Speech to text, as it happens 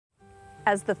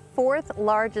As the fourth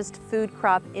largest food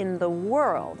crop in the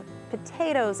world,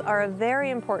 potatoes are a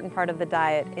very important part of the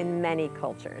diet in many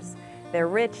cultures. They're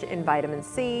rich in vitamin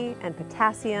C and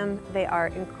potassium, they are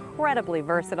incredibly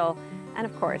versatile, and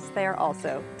of course, they are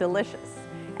also delicious.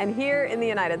 And here in the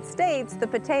United States, the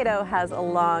potato has a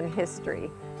long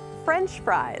history. French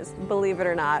fries, believe it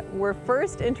or not, were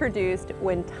first introduced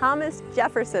when Thomas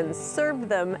Jefferson served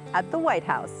them at the White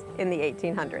House in the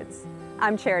 1800s.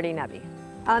 I'm Charity Nebbe.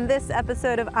 On this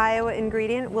episode of Iowa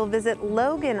Ingredient, we'll visit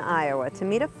Logan, Iowa to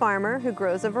meet a farmer who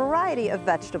grows a variety of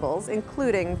vegetables,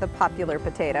 including the popular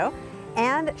potato.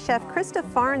 And Chef Krista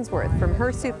Farnsworth from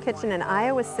her soup kitchen in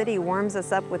Iowa City warms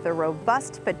us up with a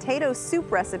robust potato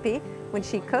soup recipe when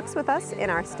she cooks with us in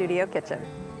our studio kitchen.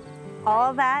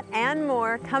 All that and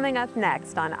more coming up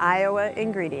next on Iowa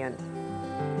Ingredient.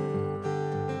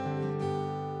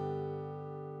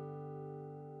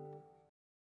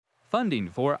 Funding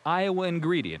for Iowa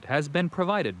Ingredient has been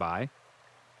provided by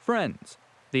Friends,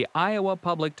 the Iowa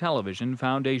Public Television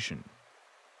Foundation.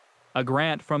 A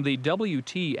grant from the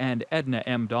W.T. and Edna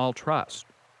M. Dahl Trust.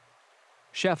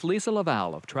 Chef Lisa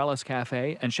Laval of Trellis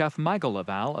Cafe and Chef Michael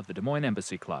Laval of the Des Moines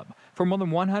Embassy Club. For more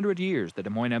than 100 years, the Des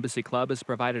Moines Embassy Club has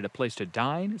provided a place to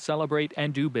dine, celebrate,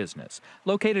 and do business.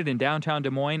 Located in downtown Des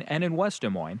Moines and in West Des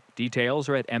Moines, details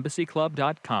are at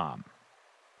embassyclub.com.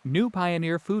 New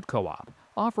Pioneer Food Co-op,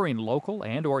 offering local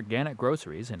and organic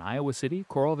groceries in Iowa City,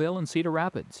 Coralville, and Cedar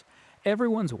Rapids.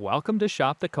 Everyone's welcome to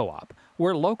shop the co-op,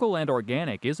 where local and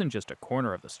organic isn't just a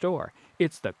corner of the store,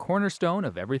 it's the cornerstone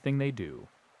of everything they do.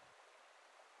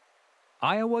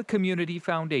 Iowa Community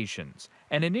Foundations,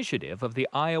 an initiative of the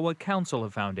Iowa Council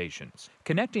of Foundations,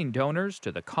 connecting donors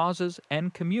to the causes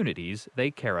and communities they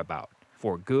care about.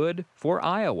 For good, for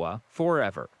Iowa,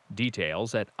 forever.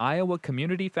 Details at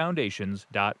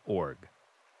iowacommunityfoundations.org.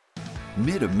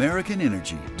 Mid-American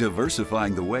Energy,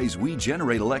 diversifying the ways we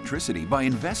generate electricity by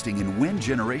investing in wind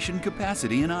generation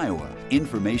capacity in Iowa.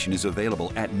 Information is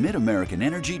available at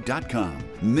midamericanenergy.com.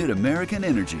 Mid-American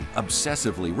Energy,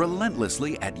 obsessively,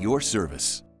 relentlessly at your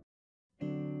service.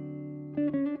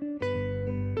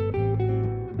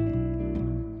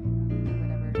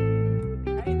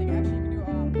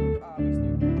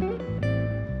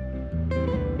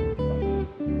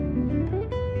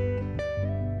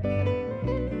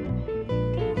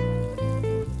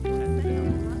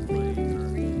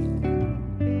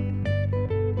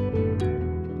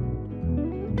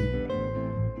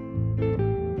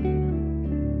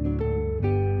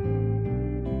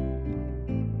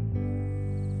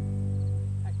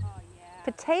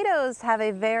 Potatoes have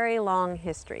a very long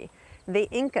history. The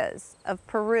Incas of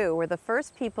Peru were the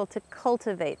first people to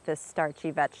cultivate this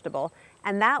starchy vegetable,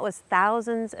 and that was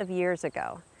thousands of years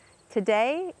ago.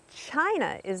 Today,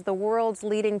 China is the world's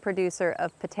leading producer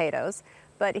of potatoes,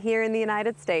 but here in the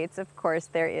United States, of course,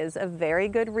 there is a very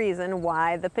good reason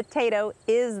why the potato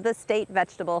is the state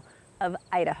vegetable of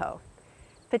Idaho.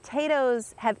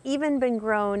 Potatoes have even been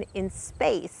grown in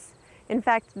space. In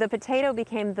fact, the potato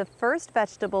became the first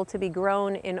vegetable to be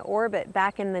grown in orbit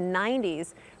back in the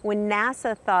 90s when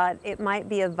NASA thought it might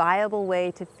be a viable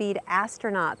way to feed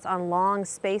astronauts on long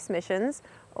space missions,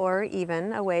 or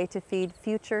even a way to feed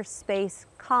future space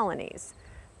colonies.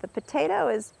 The potato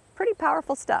is pretty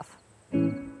powerful stuff.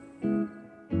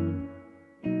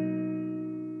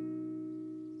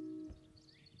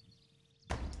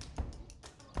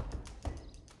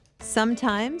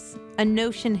 Sometimes a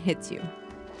notion hits you.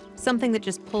 Something that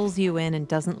just pulls you in and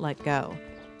doesn't let go.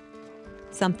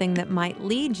 Something that might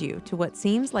lead you to what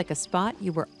seems like a spot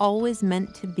you were always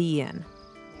meant to be in.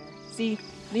 See,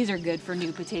 these are good for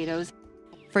new potatoes.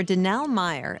 For Danelle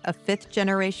Myer, a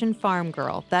fifth-generation farm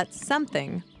girl, that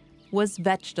something was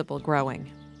vegetable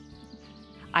growing.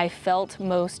 I felt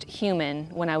most human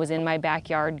when I was in my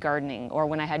backyard gardening, or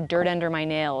when I had dirt under my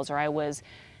nails, or it was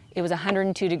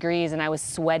 102 degrees and I was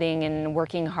sweating and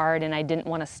working hard and I didn't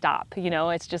want to stop. You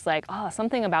know, it's just like, oh,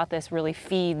 something about this really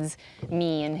feeds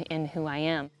me and who I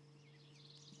am.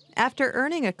 After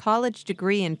earning a college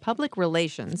degree in public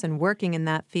relations and working in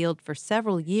that field for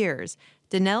several years,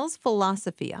 Danelle's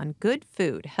philosophy on good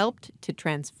food helped to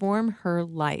transform her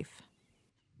life.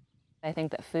 I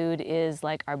think that food is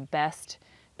like our best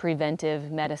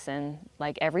preventive medicine.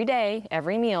 Like every day,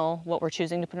 every meal, what we're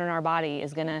choosing to put in our body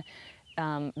is going to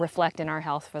reflect in our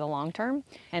health for the long term.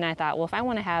 And I thought, well, if I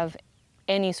want to have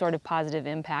any sort of positive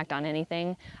impact on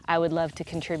anything, I would love to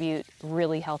contribute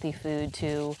really healthy food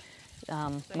to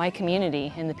my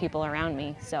community and the people around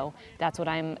me. So that's what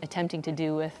I'm attempting to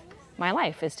do with my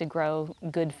life, is to grow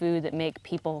good food that make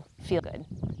people feel good.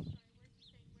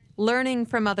 Learning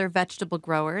from other vegetable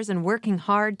growers and working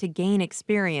hard to gain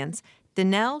experience,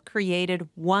 Danelle created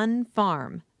one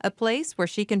farm, a place where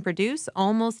she can produce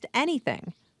almost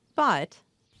anything. But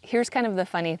here's kind of the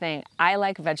funny thing. I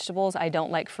like vegetables, I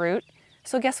don't like fruit.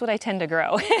 So guess what I tend to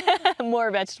grow? More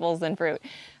vegetables than fruit.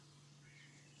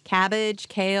 Cabbage,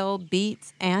 kale,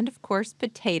 beets, and of course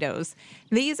potatoes.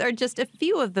 These are just a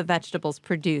few of the vegetables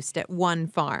produced at one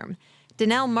farm.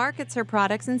 Danelle markets her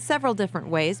products in several different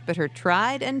ways, but her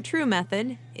tried and true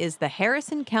method is the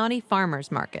Harrison County Farmers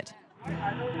Market.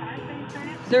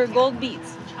 They're gold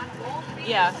beets.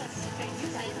 Yeah.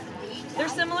 They're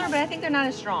similar, but I think they're not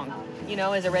as strong, you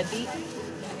know, as a red beet.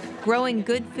 Growing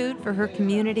good food for her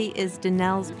community is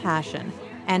Danelle's passion,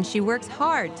 and she works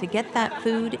hard to get that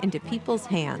food into people's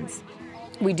hands.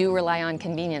 We do rely on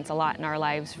convenience a lot in our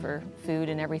lives for food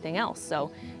and everything else.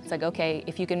 So it's like, okay,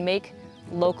 if you can make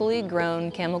locally grown,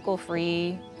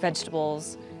 chemical-free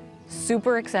vegetables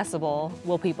super accessible,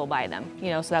 will people buy them? You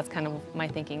know, so that's kind of my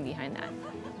thinking behind that.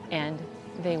 And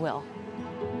they will.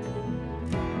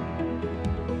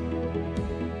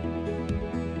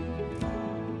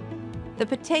 The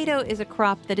potato is a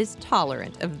crop that is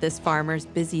tolerant of this farmer's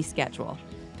busy schedule.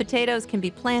 Potatoes can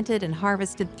be planted and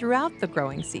harvested throughout the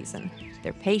growing season.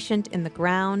 They're patient in the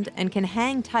ground and can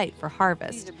hang tight for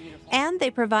harvest. And they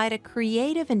provide a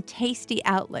creative and tasty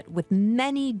outlet with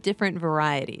many different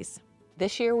varieties.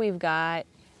 This year we've got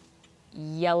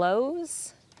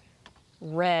yellows,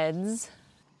 reds,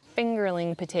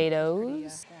 fingerling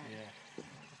potatoes.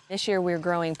 This year we're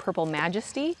growing Purple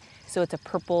Majesty, so it's a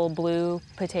purple-blue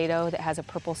potato that has a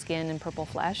purple skin and purple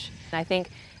flesh. And I think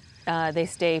they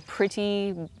stay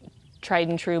pretty tried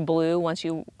and true blue once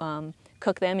you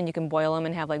cook them, and you can boil them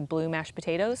and have like blue mashed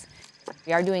potatoes.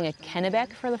 We are doing a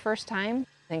Kennebec for the first time.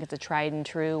 I think it's a tried and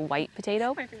true white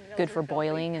potato, good for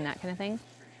boiling and that kind of thing.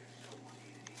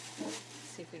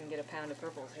 See if we can get a pound of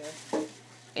purples here.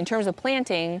 In terms of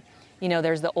planting, you know,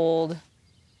 there's the old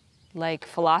like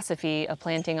philosophy of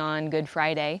planting on Good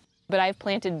Friday. But I've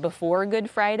planted before Good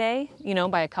Friday, you know,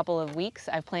 by a couple of weeks.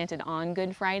 I've planted on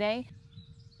Good Friday.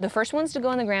 The first ones to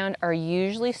go in the ground are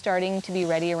usually starting to be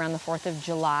ready around the 4th of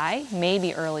July,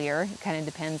 maybe earlier. It kind of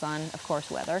depends on, of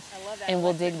course, weather. And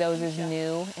we'll dig those as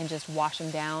new and just wash them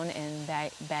down and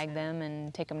bag them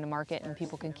and take them to market, and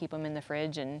people can keep them in the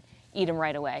fridge and eat them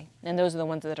right away. And those are the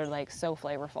ones that are like so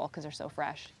flavorful because they're so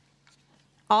fresh.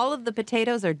 All of the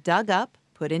potatoes are dug up,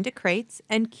 put into crates,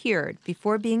 and cured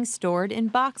before being stored in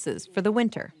boxes for the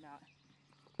winter.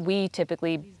 We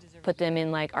typically put them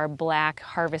in like our black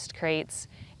harvest crates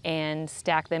and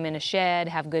stack them in a shed,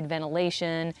 have good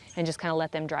ventilation, and just kind of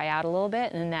let them dry out a little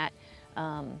bit. And then that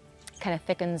kind of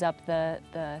thickens up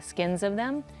the skins of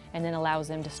them and then allows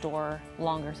them to store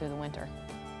longer through the winter.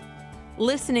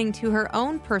 Listening to her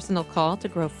own personal call to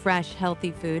grow fresh, healthy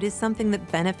food is something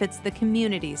that benefits the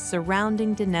communities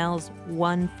surrounding Danelle's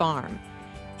one farm.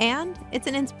 And it's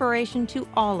an inspiration to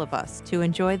all of us to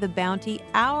enjoy the bounty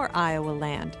our Iowa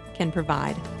land can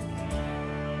provide.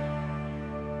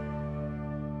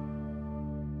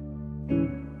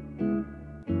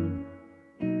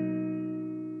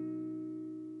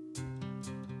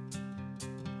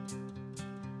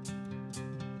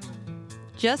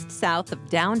 Just south of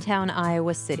downtown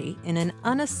Iowa City, in an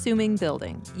unassuming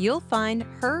building, you'll find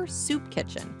Her Soup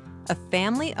Kitchen, a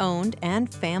family-owned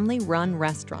and family-run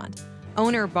restaurant.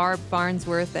 Owner Barb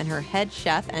Farnsworth and her head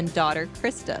chef and daughter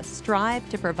Krista strive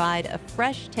to provide a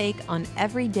fresh take on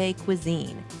everyday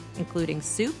cuisine, including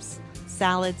soups,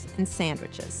 salads, and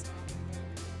sandwiches.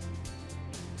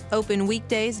 Open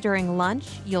weekdays during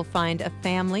lunch, you'll find a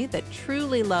family that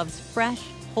truly loves fresh,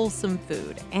 wholesome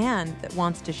food and that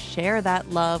wants to share that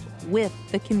love with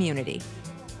the community.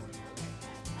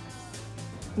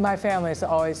 My family's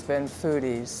always been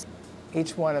foodies.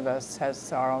 Each one of us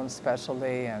has our own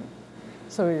specialty, and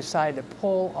so we decided to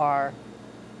pull our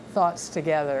thoughts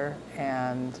together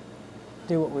and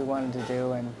do what we wanted to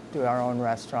do and do our own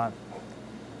restaurant.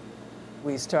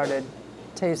 We started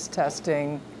taste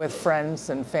testing with friends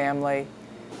and family.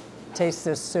 Taste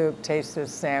this soup, taste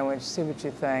this sandwich, see what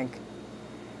you think.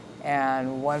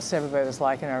 And once everybody was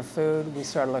liking our food, we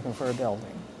started looking for a building.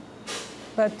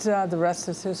 But the rest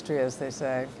is history, as they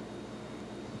say.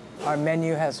 Our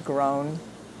menu has grown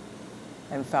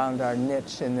and found our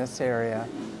niche in this area.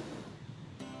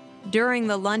 During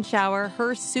the lunch hour,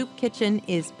 Her Soup Kitchen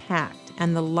is packed,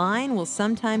 and the line will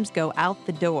sometimes go out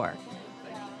the door.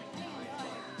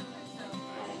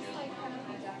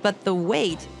 But the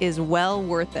wait is well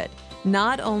worth it.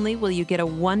 Not only will you get a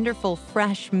wonderful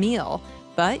fresh meal,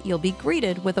 but you'll be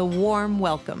greeted with a warm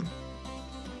welcome.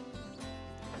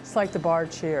 It's like the bar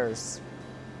Cheers.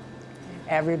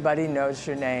 Everybody knows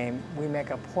your name. We make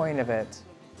a point of it.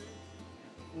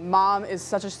 Mom is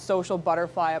such a social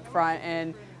butterfly up front,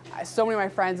 and so many of my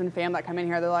friends and family that come in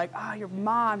here, they're like, oh, your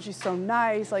mom, she's so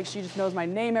nice. Like, she just knows my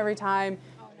name every time.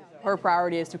 Her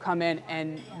priority is to come in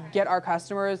and get our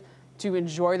customers to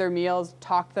enjoy their meals,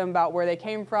 talk to them about where they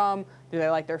came from, do they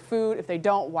like their food? If they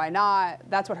don't, why not?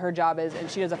 That's what her job is,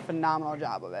 and she does a phenomenal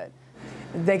job of it.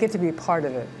 They get to be part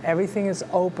of it. Everything is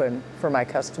open for my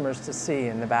customers to see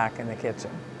in the back in the kitchen.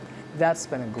 That's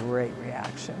been a great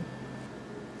reaction.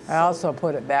 I also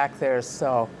put it back there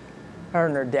so her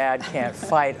and her dad can't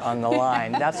fight on the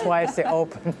line. That's why it's the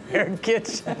open-air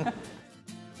kitchen.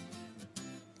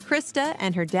 Krista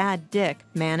and her dad, Dick,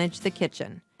 manage the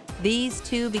kitchen. These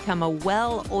two become a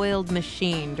well-oiled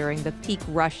machine during the peak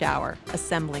rush hour,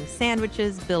 assembling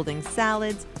sandwiches, building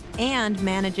salads, and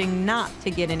managing not to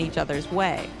get in each other's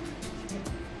way.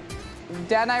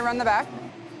 Dad and I run the back.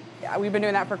 Yeah, we've been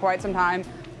doing that for quite some time.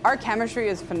 Our chemistry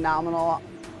is phenomenal.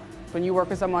 When you work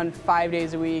with someone 5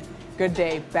 days a week, good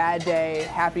day, bad day,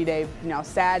 happy day,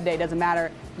 sad day, doesn't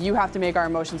matter. You have to make our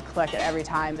emotions click at every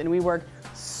time, and we work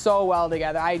so well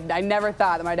together. I never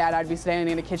thought that my dad and I'd be standing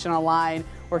in the kitchen on line,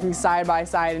 working side by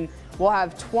side, and we'll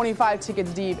have 25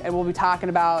 tickets deep, and we'll be talking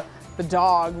about the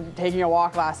dog taking a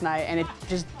walk last night, and it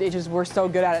just we're so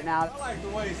good at it now. I like the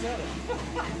way he said it.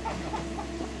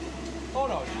 Oh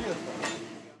no, she is.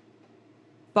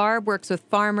 Barb works with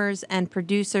farmers and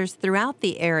producers throughout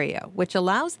the area, which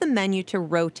allows the menu to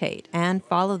rotate and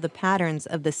follow the patterns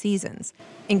of the seasons.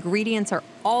 Ingredients are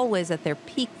always at their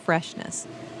peak freshness.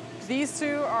 These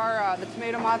two are the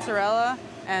tomato mozzarella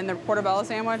and the portobello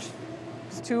sandwich.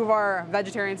 It's two of our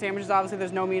vegetarian sandwiches. Obviously,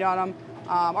 there's no meat on them.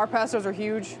 Our pestos are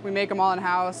huge. We make them all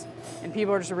in-house, and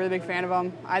people are just a really big fan of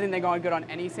them. I think they go good on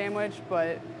any sandwich,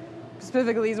 but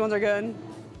specifically these ones are good.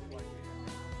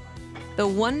 The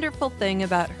wonderful thing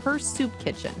about her soup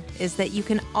kitchen is that you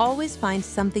can always find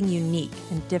something unique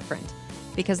and different.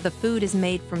 Because the food is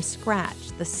made from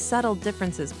scratch, the subtle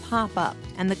differences pop up,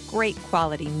 and the great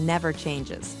quality never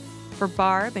changes. For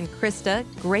Barb and Krista,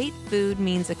 great food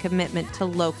means a commitment to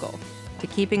local, to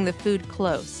keeping the food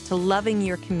close, to loving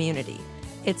your community.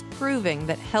 It's proving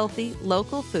that healthy,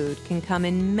 local food can come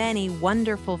in many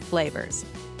wonderful flavors.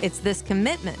 It's this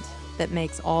commitment that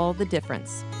makes all the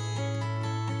difference.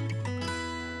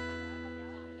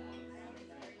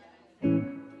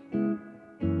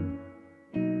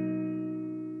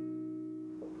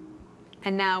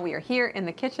 And now we are here in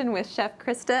the kitchen with Chef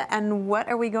Krista, and what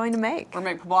are we going to make? We're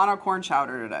making poblano corn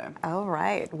chowder today. All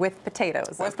right, with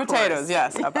potatoes. With potatoes,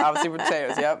 yes, obviously with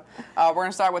potatoes, yep. We're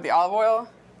gonna start with the olive oil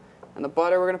and the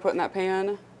butter we're gonna put in that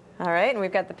pan. All right, and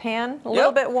we've got the pan a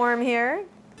little bit warm here.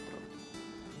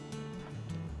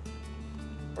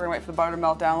 We're gonna wait for the butter to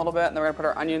melt down a little bit, and then we're gonna put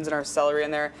our onions and our celery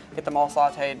in there, get them all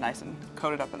sauteed nice and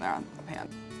coated up in there on the pan.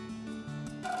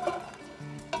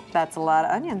 That's a lot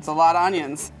of onions. It's a lot of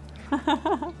onions.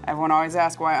 Everyone always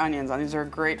asks why onions. Onions are a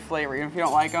great flavor. Even if you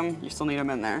don't like them, you still need them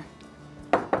in there.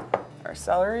 Our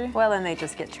celery. Well, and they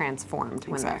just get transformed.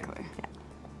 Exactly.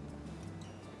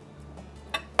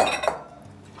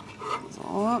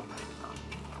 All up.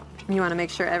 You want to make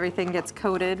sure everything gets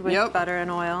coated with butter and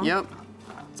oil? Yep.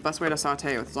 It's the best way to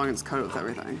saute with, as long as it's coated with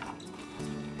everything.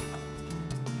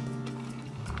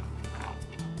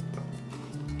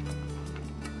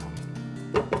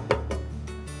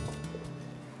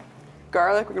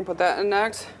 Garlic, we're gonna put that in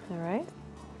next. All right.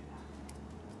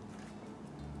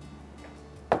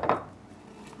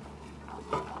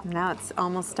 Now it's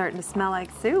almost starting to smell like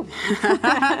soup.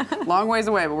 Long ways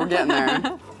away, but we're getting there.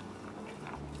 And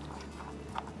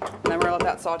then we're gonna let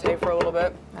that saute for a little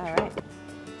bit. All right.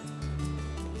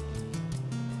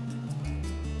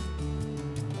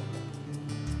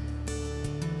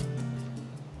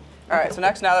 All right, so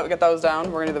next, now that we get those down,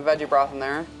 we're gonna do the veggie broth in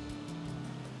there.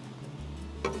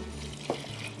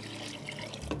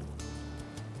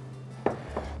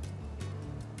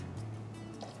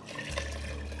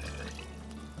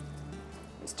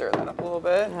 Stir that up a little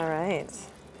bit. All right.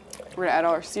 We're gonna add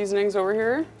all our seasonings over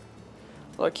here.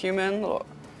 A little cumin, a little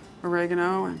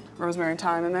oregano, and rosemary and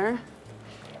thyme in there.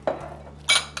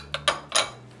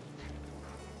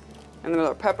 And then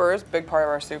our peppers, big part of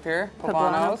our soup here.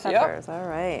 Poblano peppers, yep. all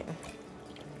right.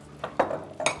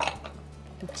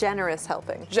 Generous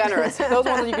helping. Generous. Those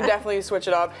ones you can definitely switch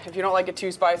it up. If you don't like it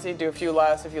too spicy, do a few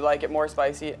less. If you like it more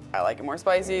spicy, I like it more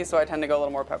spicy, so I tend to go a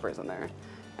little more peppers in there.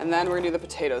 And then we're gonna do the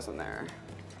potatoes in there.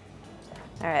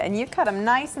 All right, and you cut them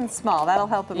nice and small. That'll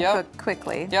help them cook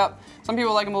quickly. Yep. Some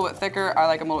people like them a little bit thicker. I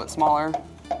like them a little bit smaller.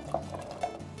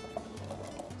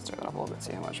 Stir that up a little bit,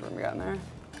 see how much room we got in there.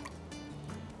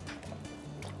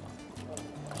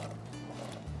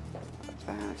 Like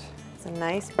that. It's a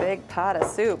nice big pot of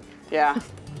soup. Yeah.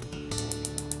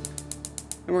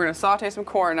 And we're gonna saute some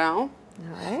corn now. All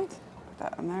right. Put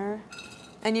that in there.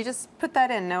 And you just put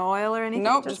that in, no oil or anything?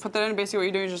 Nope, just put that in. Basically what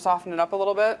you're doing is just soften it up a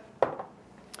little bit.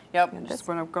 Yep, just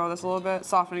gonna go this a little bit,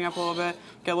 softening up a little bit,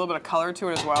 get a little bit of color to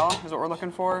it as well, is what we're looking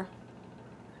for.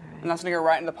 And that's gonna go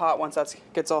right in the pot once that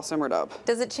gets all simmered up.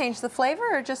 Does it change the flavor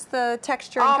or just the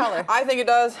texture and color? I think it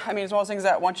does. I mean, it's one of those things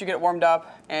that once you get it warmed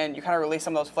up and you kind of release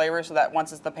some of those flavors so that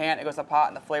once it's the pan, it goes to the pot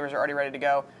and the flavors are already ready to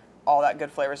go. All that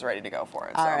good flavors are ready to go for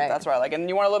it. So that's what I like. And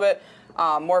you want a little bit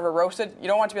more of a roasted. You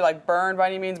don't want it to be like burned by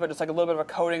any means, but just like a little bit of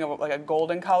a coating of like a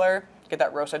golden color. Get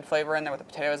that roasted flavor in there with the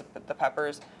potatoes, the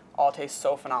peppers. All taste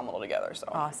so phenomenal together. So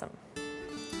awesome.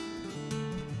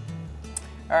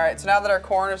 All right, so now that our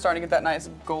corn is starting to get that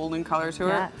nice golden color to it.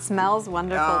 Yeah, it smells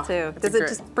wonderful too. Does it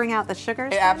just bring out the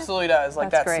sugars? It absolutely does, like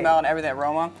that smell and everything, that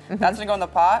aroma. That's gonna go in the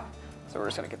pot, so we're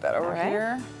just gonna get that over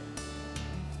here.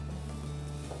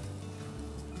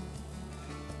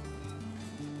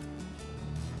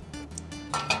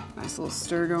 Nice little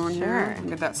stir going here.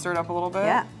 Get that stirred up a little bit.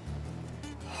 Yeah.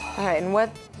 All right, and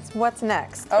what's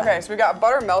next? Okay, so we got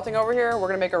butter melting over here. We're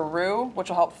gonna make a roux, which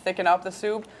will help thicken up the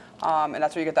soup. And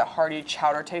that's where you get that hearty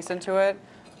chowder taste into it.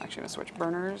 I'm actually gonna switch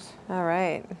burners. All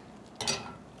right.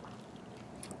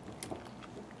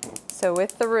 So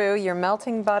with the roux, you're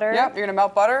melting butter. Yep, you're gonna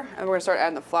melt butter, and we're gonna start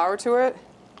adding the flour to it.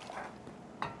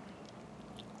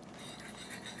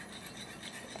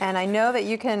 And I know that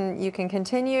you can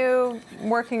continue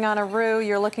working on a roux.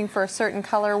 You're looking for a certain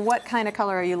color. What kind of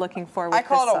color are you looking for with this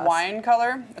sauce? I call it a wine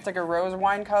color. It's like a rose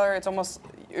wine color. It's almost,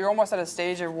 you're almost at a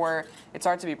stage of where it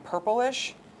starts to be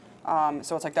purplish.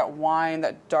 So it's like that wine,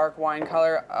 that dark wine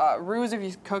color. Roux, if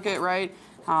you cook it right,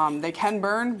 they can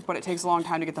burn, but it takes a long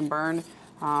time to get them burned.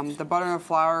 The butter and the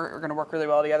flour are gonna work really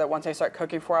well together. Once they start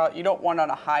cooking for a while, you don't want it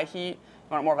on a high heat.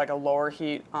 You want it more of like a lower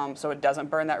heat, so it doesn't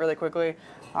burn that really quickly.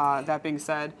 That being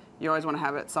said, you always want to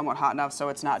have it somewhat hot enough so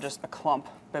it's not just a clump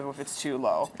if it's too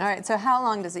low. All right, so how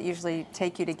long does it usually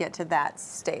take you to get to that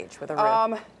stage with a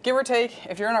roux? Give or take,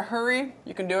 if you're in a hurry,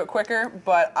 you can do it quicker,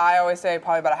 but I always say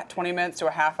probably about 20 minutes to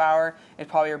a half hour is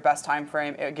probably your best time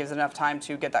frame. It gives enough time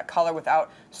to get that color without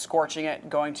scorching it,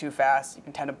 going too fast. You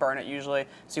can tend to burn it usually,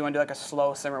 so you want to do like a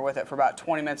slow simmer with it for about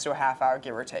 20 minutes to a half hour,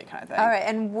 give or take kind of thing. All right,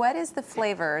 and what is the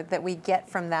flavor that we get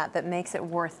from that makes it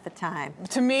worth the time?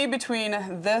 To me,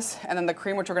 between this and then the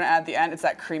cream, which we're going to add at the end, it's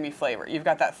that creamy flavor. You've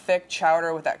got that thick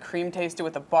chowder with that cream taste to it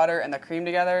with the butter and the cream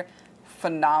together.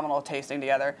 Phenomenal tasting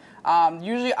together.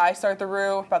 Usually I start the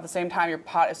roux about the same time your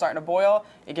pot is starting to boil.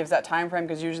 It gives that time frame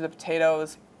because usually the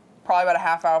potatoes, probably about a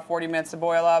half hour, 40 minutes to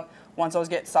boil up. Once those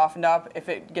get softened up, if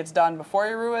it gets done before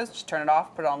your roux is, just turn it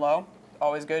off, put it on low.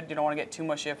 Always good. You don't want to get too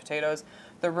mushy of potatoes.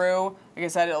 The roux, like I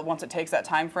said, once it takes that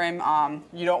time frame,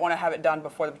 you don't want to have it done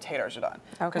before the potatoes are done.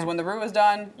 Because when the roux is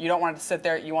done, you don't want it to sit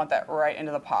there. You want that right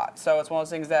into the pot. So it's one of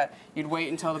those things that you'd wait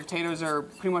until the potatoes are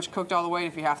pretty much cooked all the way.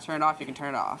 And if you have to turn it off, you can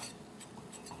turn it off.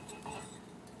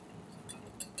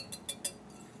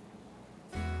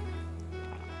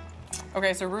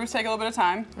 Okay, so roux take a little bit of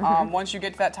time. Once you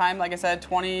get to that time, like I said,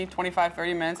 20, 25,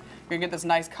 30 minutes, you're gonna get this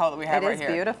nice color that we have right here.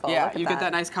 It is beautiful. Yeah, you get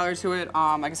that nice color to it.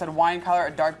 Like I said, wine color,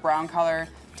 a dark brown color,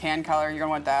 tan color, you're gonna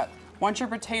want that. Once your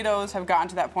potatoes have gotten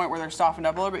to that point where they're softened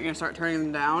up a little bit, you're gonna start turning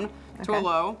them down to a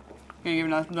low. You're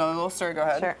gonna give another little stir, go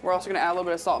ahead. Sure. We're also gonna add a little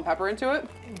bit of salt and pepper into it.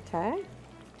 Okay.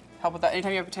 Help with that.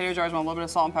 Anytime you have potatoes, you always want a little bit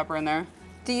of salt and pepper in there.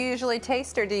 Do you usually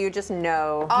taste or do you just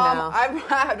know?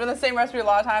 I've done the same recipe a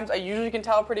lot of times. I usually can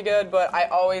tell pretty good, but I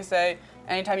always say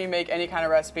anytime you make any kind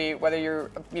of recipe, whether you're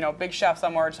big chef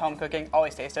somewhere or just home cooking,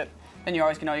 always taste it. Then you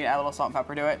always can know you can add a little salt and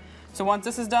pepper to it. So once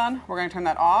this is done, we're gonna turn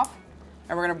that off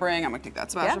and we're gonna bring, I'm gonna take that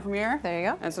spatula from here. There you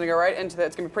go. And it's gonna go right into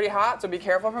it's gonna be pretty hot, so be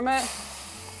careful from it.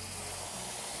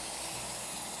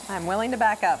 I'm willing to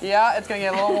back up. Yeah, it's gonna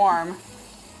get a little warm.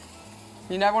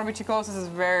 You never wanna be too close. This is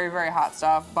very, very hot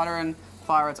stuff. Butter and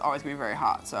flour, it's always gonna be very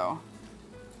hot, so.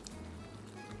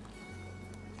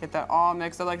 Get that all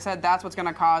mixed up. Like I said, that's what's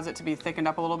gonna cause it to be thickened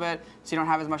up a little bit, so you don't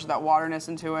have as much of that waterness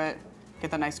into it. Get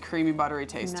that nice creamy, buttery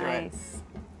taste to it.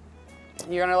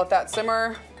 You're gonna let that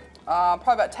simmer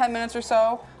probably about 10 minutes or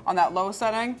so on that low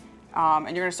setting,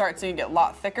 and you're gonna start seeing it get a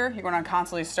lot thicker. You're gonna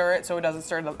constantly stir it so it doesn't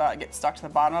get stuck to the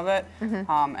bottom of it.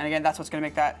 And again, that's what's gonna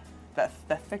make that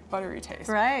thick, buttery taste.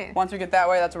 Right. Once we get that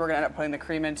way, that's what we're gonna end up putting the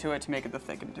cream into it to make it the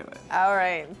thick into it. All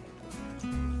right.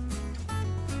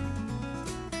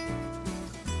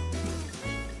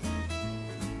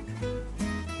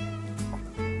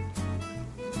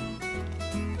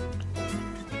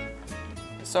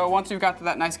 So once you've got to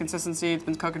that nice consistency, it's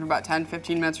been cooking for about 10,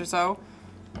 15 minutes or so,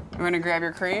 you're gonna grab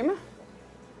your cream.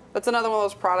 That's another one of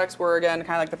those products where, again,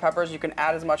 kind of like the peppers, you can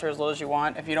add as much or as little as you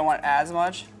want. If you don't want as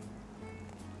much,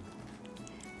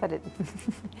 But it,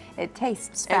 it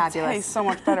tastes fabulous. It tastes so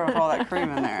much better with all that cream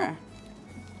in there.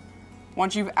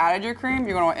 Once you've added your cream,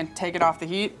 you're going to take it off the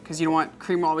heat because you don't want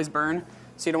cream to always burn,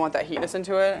 so you don't want that heatness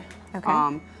into it.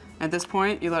 Okay. At this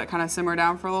point, you let it kind of simmer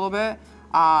down for a little bit.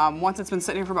 Once it's been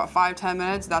sitting here for about 5–10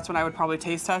 minutes, that's when I would probably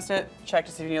taste test it, check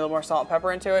to see if you need a little more salt and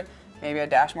pepper into it, maybe a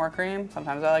dash more cream.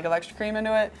 Sometimes I like a little extra cream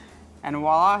into it. And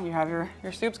voila, you have your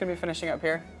soup's gonna be finishing up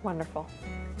here. Wonderful.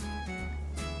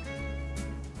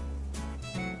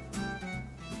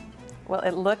 Well,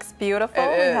 it looks beautiful. It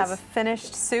We is. have a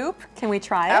finished soup. Can we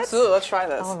try it? Absolutely, let's try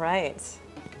this. All right.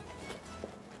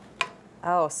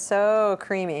 Oh, so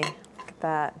creamy. Look at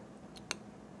that.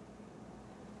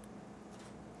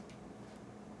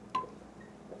 All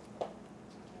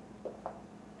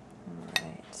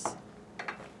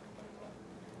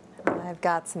right. I've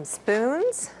got some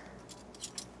spoons.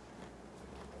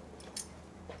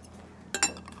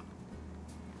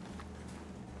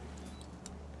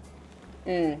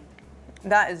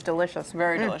 That is delicious,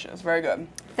 very delicious, very good.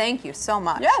 Thank you so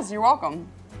much. Yes, you're welcome.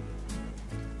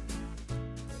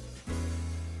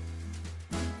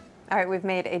 All right, we've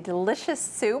made a delicious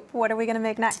soup. What are we gonna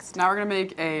make next? Now we're gonna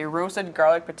make a roasted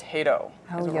garlic potato.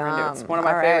 Oh, is what we're gonna do. It's yum. one of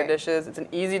my All favorite right. dishes. It's an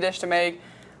easy dish to make.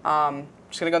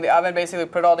 Just gonna go in the oven, basically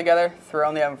put it all together, throw it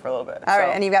in the oven for a little bit. All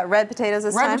right, and you've got red potatoes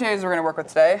this time? Red potatoes we're gonna work with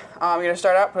today. You're gonna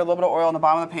start out, put a little bit of oil in the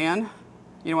bottom of the pan.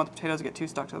 You don't want the potatoes to get too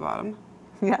stuck to the bottom.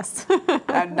 Yes.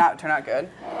 And not turn out good.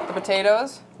 The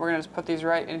potatoes, we're gonna just put these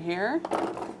right in here.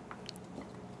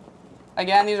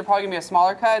 Again, these are probably gonna be a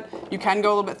smaller cut. You can go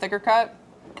a little bit thicker cut.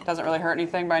 Doesn't really hurt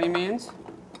anything by any means.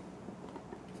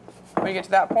 When you get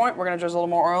to that point, we're gonna drizzle a little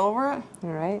more oil over it.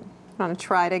 All right. Want to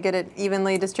try to get it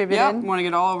evenly distributed? Yep, want to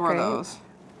get all over Great. those.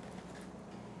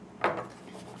 A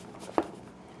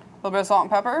little bit of salt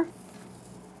and pepper.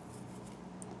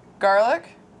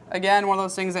 Garlic. Again, one of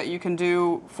those things that you can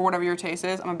do for whatever your taste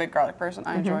is. I'm a big garlic person.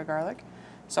 I enjoy garlic.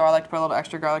 So I like to put a little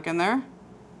extra garlic in there.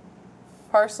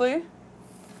 Parsley.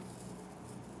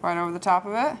 Right over the top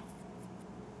of it.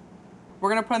 We're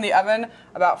gonna put in the oven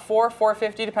about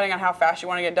 450, depending on how fast you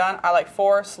wanna get done. I like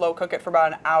 4, slow cook it for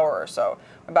about an hour or so.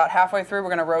 About halfway through, we're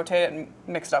gonna rotate it and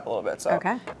mix it up a little bit. So.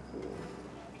 Okay.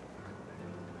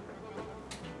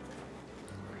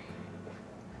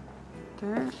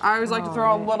 There. I always like to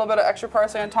throw a little bit of extra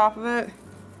parsley on top of it.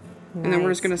 And then we're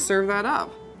just gonna serve that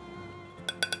up.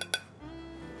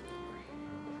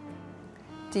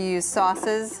 Do you use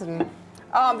sauces? And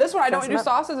This one I don't them do up?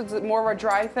 sauces, it's more of a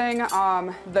dry thing.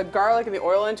 The garlic and the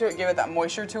oil into it give it that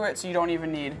moisture to it, so you don't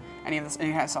even need any of this,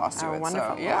 any kind of sauce to oh, it.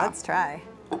 wonderful. So, yeah. Well, let's try.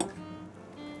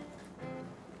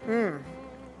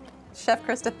 Chef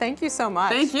Krista, thank you so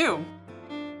much. Thank you.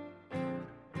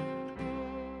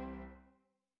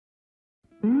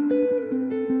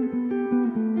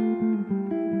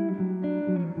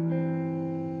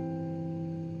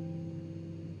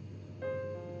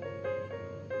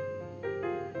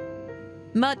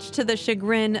 Much to the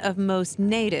chagrin of most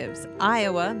natives,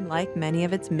 Iowa, like many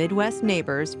of its Midwest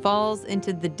neighbors, falls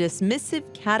into the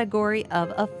dismissive category of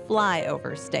a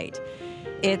flyover state.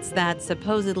 It's that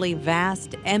supposedly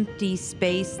vast, empty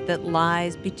space that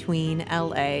lies between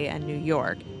LA and New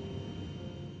York.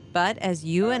 But as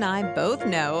you and I both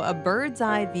know, a bird's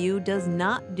eye view does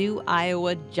not do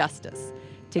Iowa justice.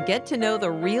 To get to know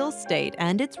the real state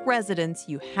and its residents,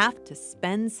 you have to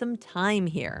spend some time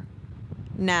here.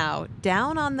 Now,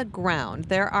 down on the ground,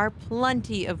 there are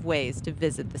plenty of ways to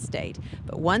visit the state,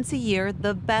 but once a year,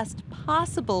 the best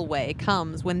possible way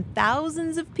comes when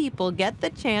thousands of people get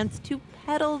the chance to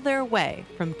pedal their way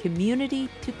from community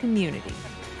to community.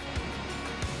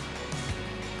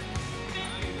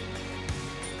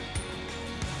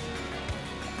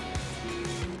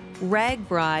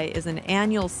 RAGBRAI is an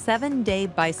annual 7-day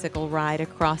bicycle ride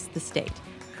across the state.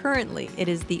 Currently, it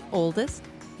is the oldest,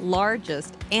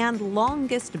 largest, and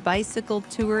longest bicycle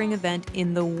touring event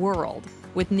in the world,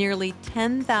 with nearly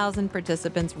 10,000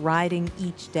 participants riding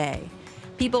each day.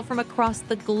 People from across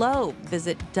the globe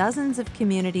visit dozens of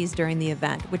communities during the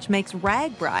event, which makes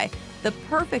RAGBRAI the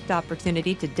perfect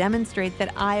opportunity to demonstrate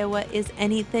that Iowa is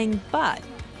anything but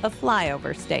a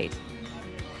flyover state.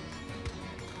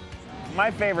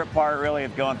 My favorite part really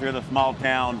is going through the small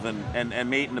towns and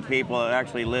meeting the people that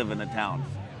actually live in the towns.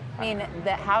 I mean,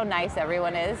 how nice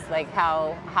everyone is, like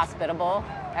how hospitable.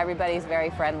 Everybody's very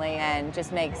friendly and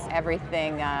just makes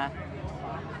everything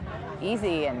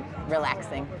easy and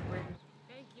relaxing.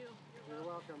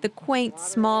 The quaint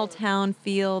small town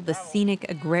feel, the scenic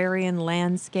agrarian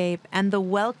landscape, and the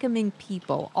welcoming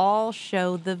people all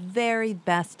show the very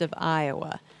best of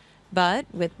Iowa. But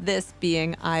with this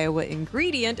being Iowa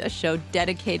Ingredient, a show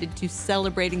dedicated to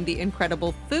celebrating the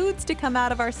incredible foods to come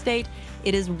out of our state,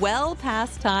 it is well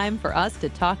past time for us to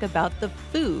talk about the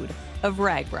food of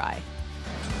RAGBRAI.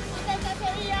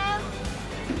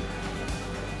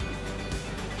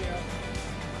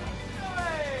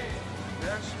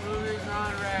 Best smoothies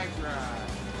on RAGBRAI.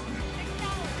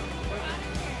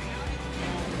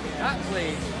 Hot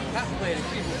plate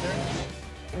of cheese with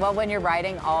her. Well, when you're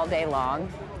riding all day long,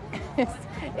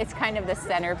 it's kind of the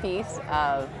centerpiece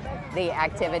of the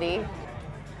activity.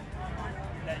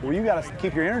 Well, you got to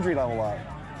keep your energy level up.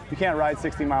 You can't ride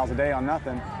 60 miles a day on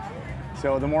nothing.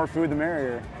 So the more food, the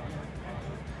merrier.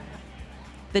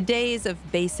 The days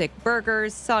of basic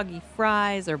burgers, soggy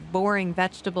fries, or boring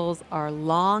vegetables are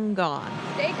long gone.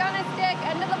 Steak on a stick,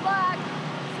 end of the block.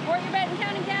 Support your Benton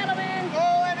County cattlemen.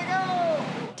 Go, way to go!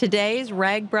 Today's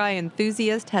RAGBRAI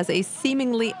enthusiast has a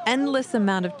seemingly endless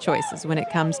amount of choices when it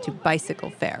comes to bicycle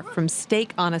fare, from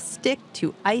steak on a stick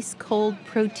to ice-cold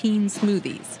protein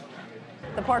smoothies.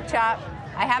 The pork chop,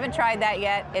 I haven't tried that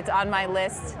yet. It's on my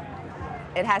list.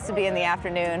 It has to be in the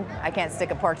afternoon. I can't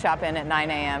stick a pork chop in at 9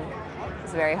 a.m.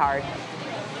 It's very hard.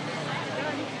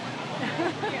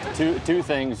 Two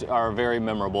things are very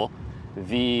memorable.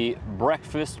 The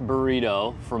breakfast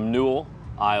burrito from Newell,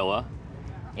 Iowa,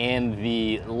 and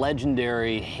the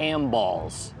legendary ham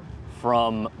balls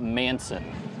from Manson.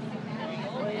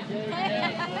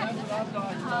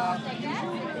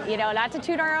 You know, not to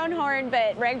toot our own horn,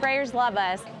 but RAGBRAIers love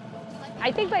us.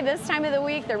 I think by this time of the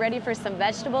week, they're ready for some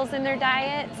vegetables in their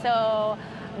diet, so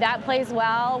that plays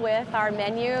well with our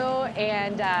menu,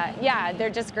 and yeah, they're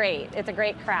just great. It's a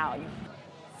great crowd.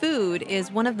 Food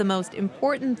is one of the most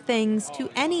important things to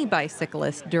any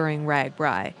bicyclist during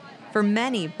RAGBRAI. For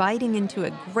many, biting into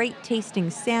a great-tasting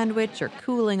sandwich or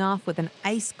cooling off with an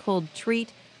ice-cold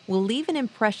treat will leave an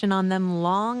impression on them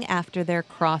long after their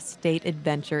cross-state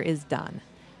adventure is done.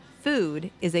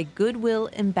 Food is a goodwill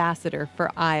ambassador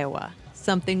for Iowa,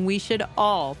 something we should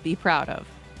all be proud of.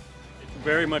 It's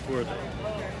very much worth it.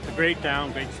 It's a great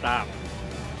town, great stop,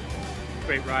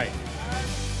 great ride.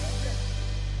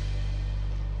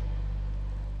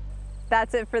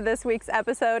 That's it for this week's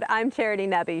episode. I'm Charity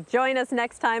Nebbe. Join us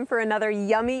next time for another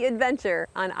yummy adventure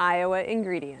on Iowa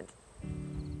Ingredient.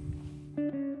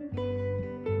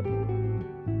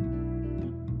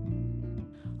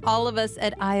 All of us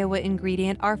at Iowa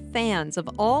Ingredient are fans of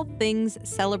all things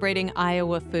celebrating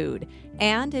Iowa food.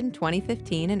 And in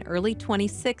 2015 and early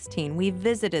 2016, we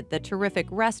visited the terrific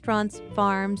restaurants,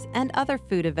 farms, and other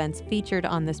food events featured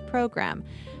on this program.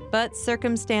 But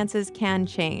circumstances can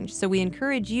change, so we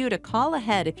encourage you to call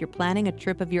ahead if you're planning a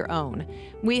trip of your own.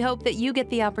 We hope that you get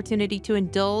the opportunity to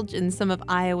indulge in some of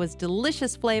Iowa's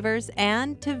delicious flavors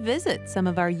and to visit some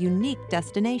of our unique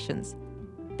destinations.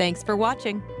 Thanks for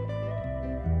watching.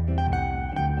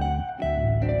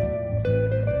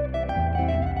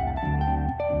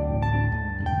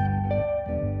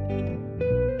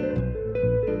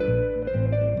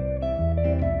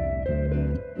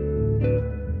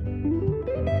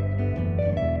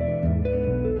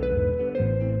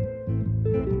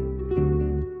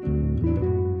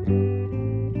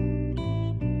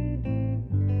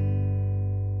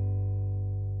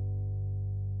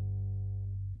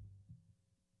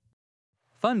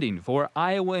 Funding for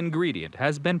Iowa Ingredient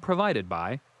has been provided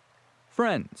by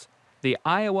Friends, the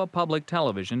Iowa Public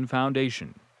Television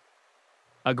Foundation.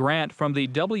 A grant from the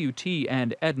W.T.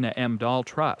 and Edna M. Dahl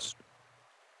Trust.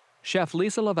 Chef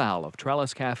Lisa Laval of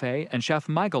Trellis Cafe and Chef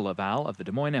Michael Laval of the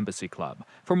Des Moines Embassy Club.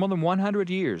 For more than 100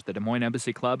 years, the Des Moines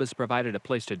Embassy Club has provided a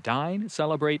place to dine,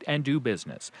 celebrate, and do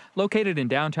business. Located in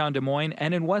downtown Des Moines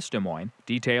and in West Des Moines,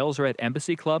 details are at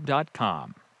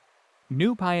embassyclub.com.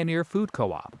 New Pioneer Food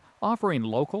Co-op, offering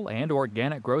local and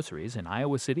organic groceries in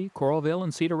Iowa City, Coralville,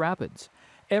 and Cedar Rapids.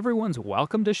 Everyone's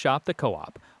welcome to shop the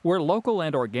co-op, where local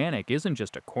and organic isn't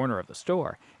just a corner of the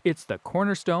store, it's the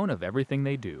cornerstone of everything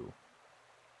they do.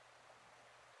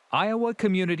 Iowa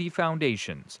Community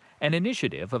Foundations, an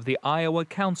initiative of the Iowa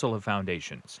Council of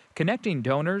Foundations, connecting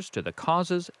donors to the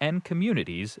causes and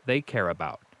communities they care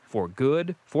about. For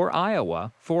good, for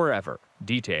Iowa, forever.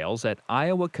 Details at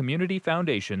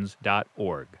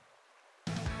iowacommunityfoundations.org.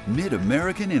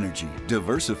 Mid-American Energy,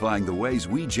 diversifying the ways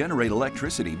we generate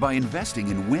electricity by investing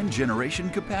in wind generation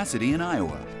capacity in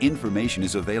Iowa. Information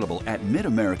is available at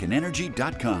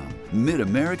midamericanenergy.com.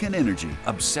 Mid-American Energy,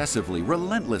 obsessively,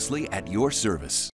 relentlessly at your service.